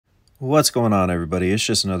What's going on, everybody? It's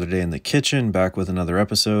just another day in the kitchen, back with another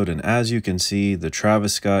episode, and as you can see, the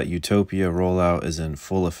Travis Scott Utopia rollout is in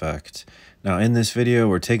full effect. Now, in this video,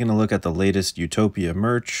 we're taking a look at the latest Utopia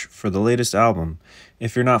merch for the latest album.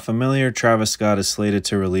 If you're not familiar, Travis Scott is slated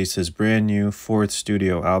to release his brand new 4th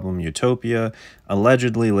studio album, Utopia,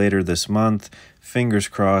 allegedly later this month. Fingers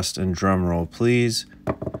crossed and drum roll, please.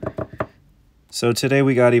 So today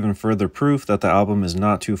we got even further proof that the album is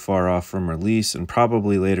not too far off from release and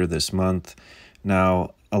probably later this month.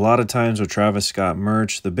 Now, a lot of times with Travis Scott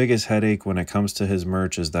merch, the biggest headache when it comes to his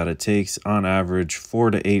merch is that it takes on average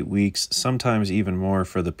 4 to 8 weeks, sometimes even more,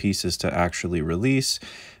 for the pieces to actually release,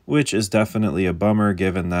 which is definitely a bummer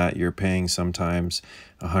given that you're paying sometimes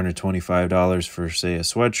 $125 for, say, a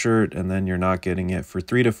sweatshirt, and then you're not getting it for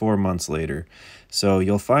 3 to 4 months later. So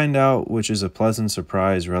you'll find out, which is a pleasant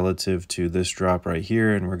surprise relative to this drop right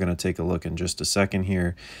here, and we're going to take a look in just a second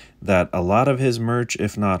here, that a lot of his merch,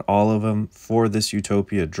 if not all of them, for this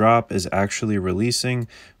Utopia drop is actually releasing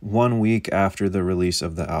 1 week after the release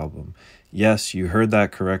of the album. Yes, you heard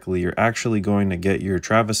that correctly. You're actually going to get your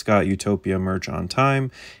Travis Scott Utopia merch on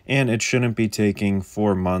time, and it shouldn't be taking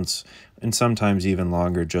 4 months and sometimes even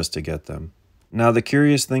longer just to get them. Now, the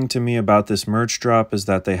curious thing to me about this merch drop is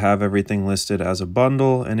that they have everything listed as a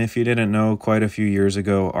bundle, and if you didn't know, quite a few years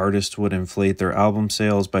ago, artists would inflate their album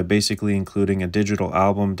sales by basically including a digital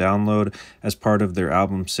album download as part of their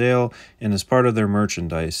album sale and as part of their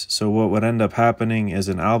merchandise. So what would end up happening is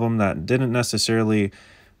an album that didn't necessarily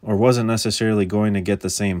or wasn't necessarily going to get the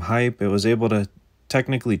same hype, it was able to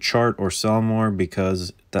technically chart or sell more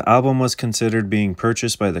because the album was considered being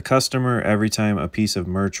purchased by the customer every time a piece of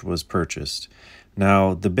merch was purchased.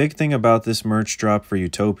 Now, the big thing about this merch drop for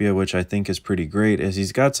Utopia, which I think is pretty great, is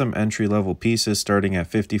he's got some entry-level pieces starting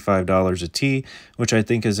at $55 a tee, which I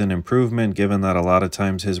think is an improvement given that a lot of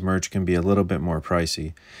times his merch can be a little bit more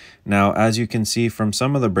pricey. Now, as you can see from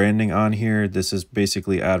some of the branding on here, this is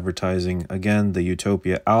basically advertising, again, the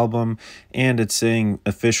Utopia album, and it's saying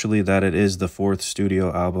officially that it is the 4th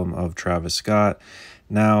studio album of Travis Scott.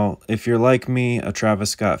 Now, if you're like me, a Travis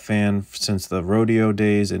Scott fan since the rodeo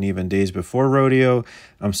days and even days before rodeo,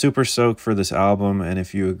 I'm super stoked for this album, and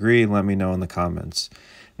if you agree, let me know in the comments.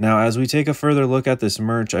 Now, as we take a further look at this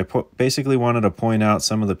merch, I basically wanted to point out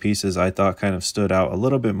some of the pieces I thought kind of stood out a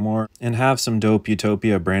little bit more and have some dope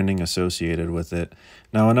Utopia branding associated with it.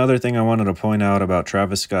 Now, another thing I wanted to point out about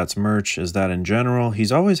Travis Scott's merch is that in general,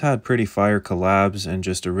 he's always had pretty fire collabs and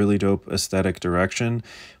just a really dope aesthetic direction.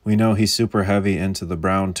 We know he's super heavy into the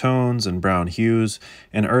brown tones and brown hues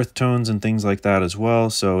and earth tones and things like that as well,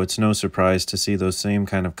 so it's no surprise to see those same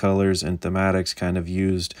kind of colors and thematics kind of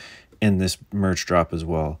used in this merch drop as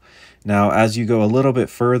well. Now, as you go a little bit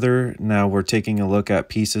further, now we're taking a look at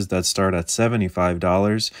pieces that start at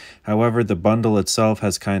 $75. However, the bundle itself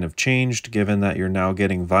has kind of changed given that you're now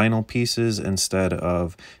getting vinyl pieces instead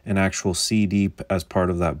of an actual CD as part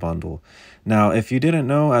of that bundle. Now, if you didn't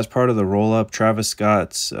know, as part of the roll-up, Travis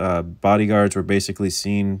Scott's bodyguards were basically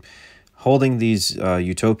seen holding these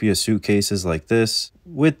Utopia suitcases like this,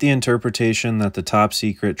 with the interpretation that the top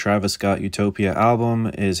secret Travis Scott Utopia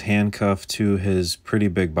album is handcuffed to his pretty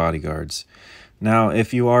big bodyguards. Now,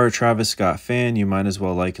 if you are a Travis Scott fan, you might as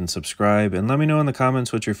well like and subscribe, and let me know in the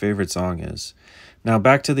comments what your favorite song is. Now,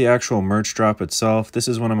 back to the actual merch drop itself, this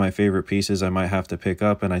is one of my favorite pieces I might have to pick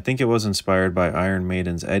up, and I think it was inspired by Iron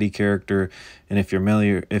Maiden's Eddie character, and if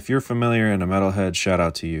you're familiar and a metalhead, shout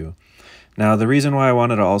out to you. Now, the reason why I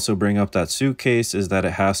wanted to also bring up that suitcase is that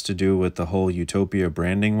it has to do with the whole Utopia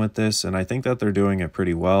branding with this, and I think that they're doing it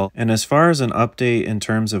pretty well. And as far as an update in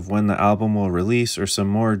terms of when the album will release or some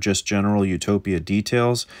more just general Utopia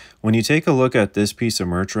details, when you take a look at this piece of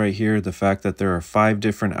merch right here, the fact that there are 5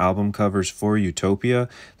 different album covers for Utopia,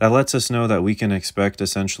 that lets us know that we can expect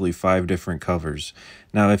essentially 5 different covers.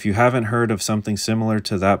 Now, if you haven't heard of something similar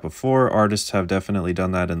to that before, artists have definitely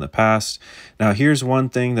done that in the past. Now, here's one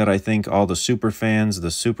thing that I think all the super fans,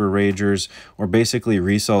 the super ragers, or basically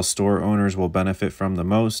resale store owners will benefit from the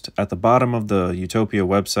most. At the bottom of the Utopia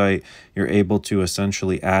website, you're able to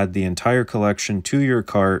essentially add the entire collection to your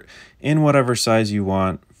cart in whatever size you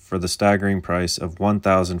want for the staggering price of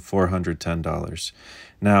 $1,410.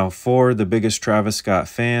 Now, for the biggest Travis Scott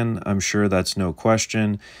fan, I'm sure that's no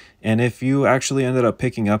question. And if you actually ended up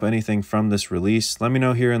picking up anything from this release, let me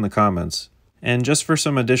know here in the comments. And just for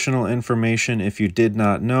some additional information, if you did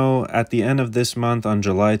not know, at the end of this month on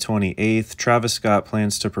July 28th, Travis Scott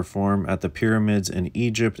plans to perform at the pyramids in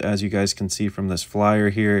Egypt, as you guys can see from this flyer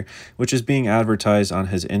here, which is being advertised on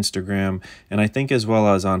his Instagram and I think as well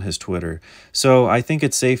as on his Twitter. So I think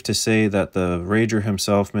it's safe to say that the Rager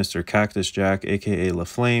himself, Mr. Cactus Jack, aka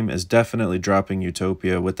LaFlame, is definitely dropping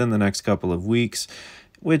Utopia within the next couple of weeks,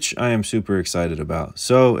 which I am super excited about.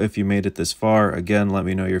 So if you made it this far, again, let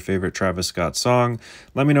me know your favorite Travis Scott song.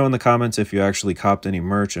 Let me know in the comments if you actually copped any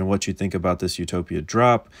merch and what you think about this Utopia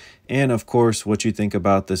drop. And of course, what you think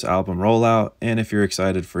about this album rollout and if you're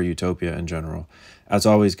excited for Utopia in general. As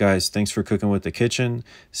always, guys, thanks for cooking with the kitchen.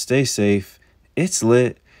 Stay safe. It's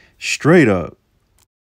lit. Straight up.